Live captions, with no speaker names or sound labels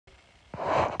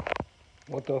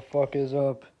What the fuck is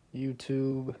up,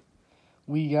 YouTube?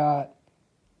 We got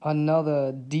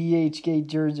another DHgate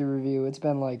jersey review. It's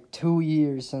been like 2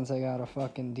 years since I got a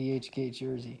fucking DHgate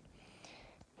jersey.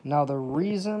 Now, the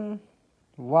reason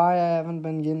why I haven't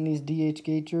been getting these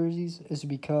DHgate jerseys is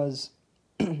because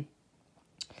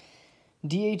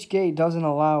DHgate doesn't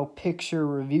allow picture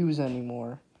reviews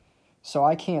anymore. So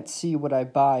I can't see what I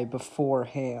buy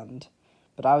beforehand.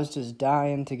 But I was just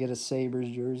dying to get a Sabres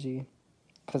jersey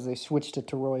because they switched it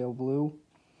to royal blue.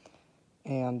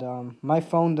 And my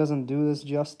phone doesn't do this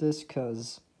justice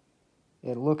because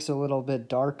it looks a little bit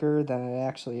darker than it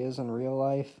actually is in real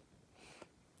life.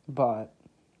 But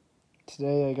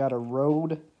today I got a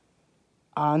Road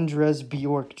Andres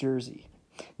Bjork jersey.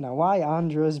 Now, why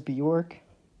Andres Bjork?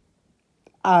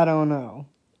 I don't know.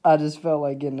 I just felt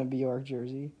like getting a Bjork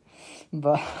jersey.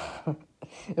 But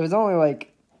it was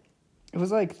like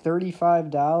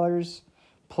 $35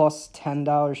 plus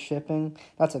 $10 shipping.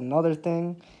 That's another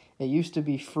thing. It used to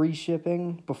be free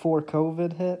shipping before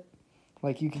COVID hit.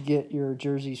 Like, you could get your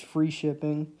jerseys free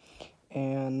shipping,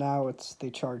 and now they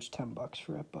charge $10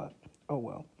 for it, but oh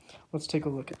well. Let's take a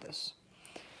look at this.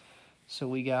 So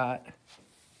we got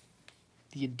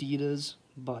the Adidas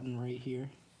button right here.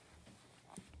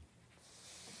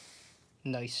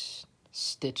 Nice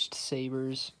stitched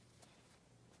Sabres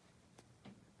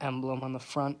emblem on the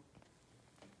front.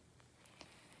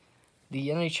 The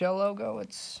NHL logo,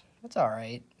 it's all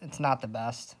right. It's not the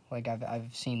best. Like,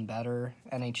 I've seen better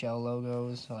NHL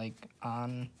logos like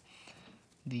on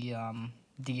the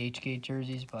DHgate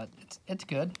jerseys, but it's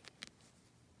good.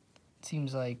 It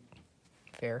seems like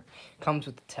fair. Comes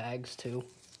with the tags too.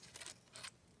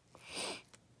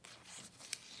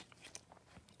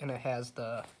 And it has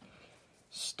the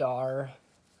star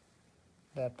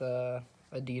that the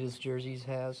Adidas jerseys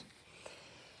has.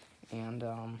 And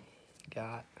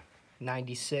got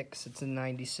 96. It's a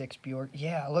 96 Bjork.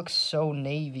 Yeah, it looks so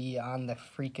navy on the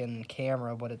freaking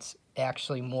camera, but it's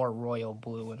actually more royal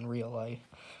blue in real life.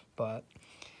 But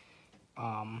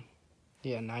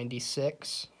yeah,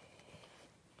 96.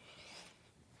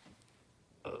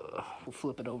 We'll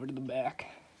flip it over to the back.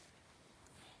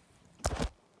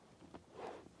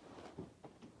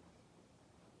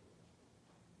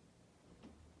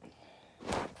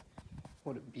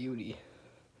 What a beauty.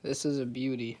 This is a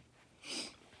beauty.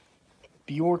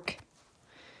 Bjork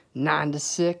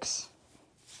 96.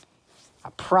 I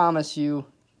promise you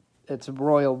it's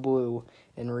royal blue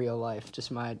in real life.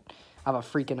 I have a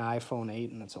freaking iPhone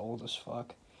 8 and it's old as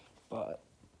fuck. But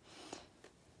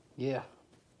yeah.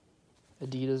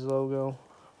 Adidas logo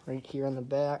right here on the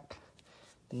back.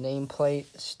 The nameplate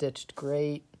stitched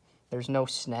great. There's no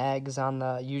snags on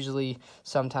the, usually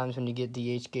sometimes when you get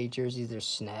DHgate jerseys, there's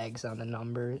snags on the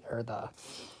number or the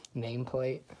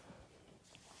nameplate.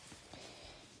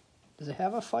 Does it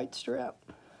have a fight strap?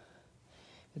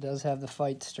 It does have the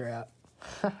fight strap.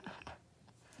 Let's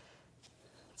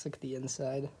look at the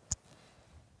inside.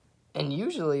 And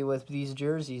usually with these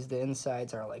jerseys, the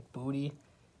insides are like booty.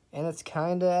 And it's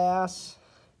kind of ass.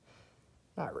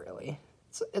 Not really.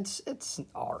 It's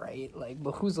all right. Like,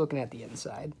 but who's looking at the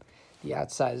inside? The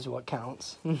outside is what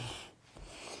counts.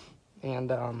 And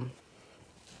again,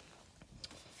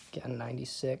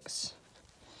 96.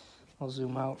 I'll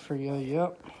zoom out for you.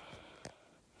 Yep.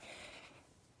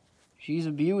 She's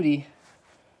a beauty.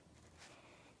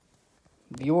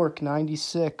 Bjork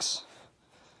 96.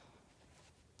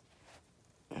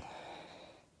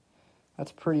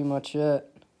 That's pretty much it.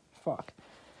 Fuck.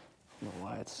 I don't know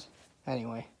why it's...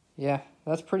 Anyway, yeah,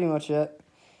 that's pretty much it.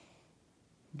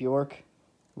 Bjork,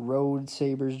 Road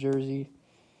Sabres jersey.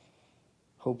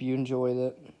 Hope you enjoyed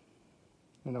it.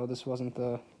 I know this wasn't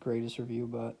the greatest review,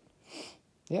 but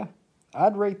yeah.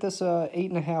 I'd rate this a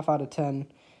 8.5 out of 10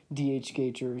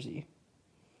 DHgate jersey.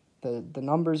 The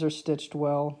numbers are stitched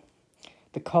well.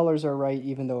 The colors are right,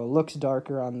 even though it looks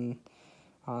darker on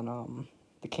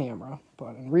the camera.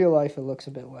 But in real life, it looks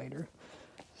a bit lighter.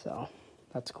 So,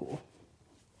 that's cool.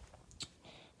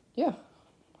 Yeah,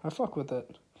 I fuck with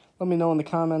it. Let me know in the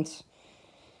comments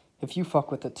if you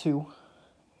fuck with it too.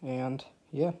 And,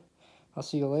 yeah, I'll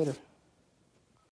see you later.